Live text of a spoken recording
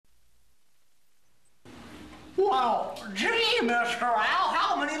Oh, gee, Mr. Owl,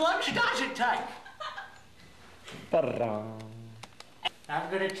 how many lunches does it take? Not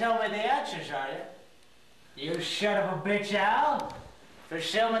gonna tell me the answers, are you? You son of a bitch, Owl. For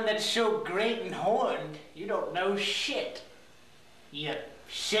someone that's so great and horned, you don't know shit. You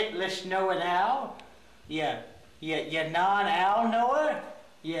shitless knowing owl? You non-owl knower?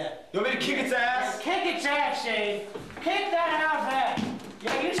 Yeah. You want me to kick its ass? Yeah, kick its ass, Dave. Kick that owl's ass.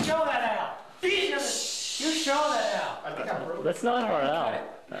 Yeah, you show that owl. You show that owl. I think I broke it. That's not our owl.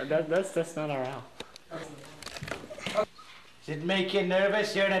 That's not our owl. Does it make you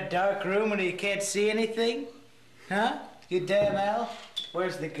nervous? You're in a dark room and you can't see anything? Huh? You damn owl?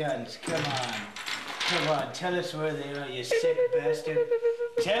 Where's the guns? Come on. Come on, tell us where they are, you sick bastard.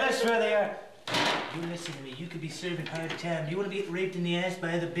 Tell us where they are. You listen to me, you could be serving hard time. You want to get raped in the ass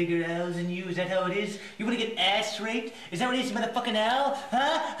by other bigger owls than you? Is that how it is? You want to get ass raped? Is that what it is, motherfucking owl?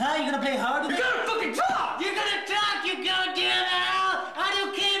 Huh? You gonna play hard with me? You're gonna fucking talk! You're gonna talk, you goddamn owl! I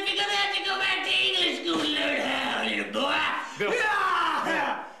don't care if you're gonna have to go back to English school and learn how, little boy!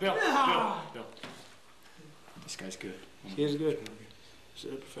 Bill. This guy's good. He is good. He's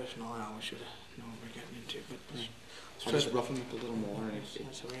a professional owl. We should have known what we're getting into, but... I'll just rough him up a little more.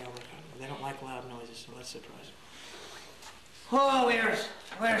 That's how we are working. They don't like loud noises, so let's surprise them. Oh, we're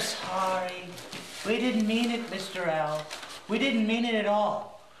sorry. We didn't mean it, Mr. Owl. We didn't mean it at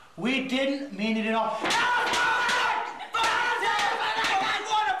all. We didn't mean it at all.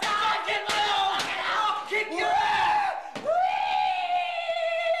 I'll kick your ass!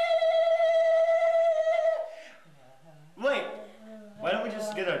 Wait, why don't we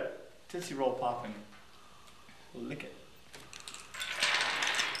just get a Tootsie Roll pop and lick it?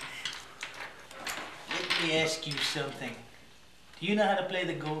 Let me ask you something. Do you know how to play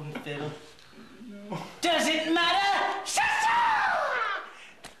the golden fiddle? No. Does it matter?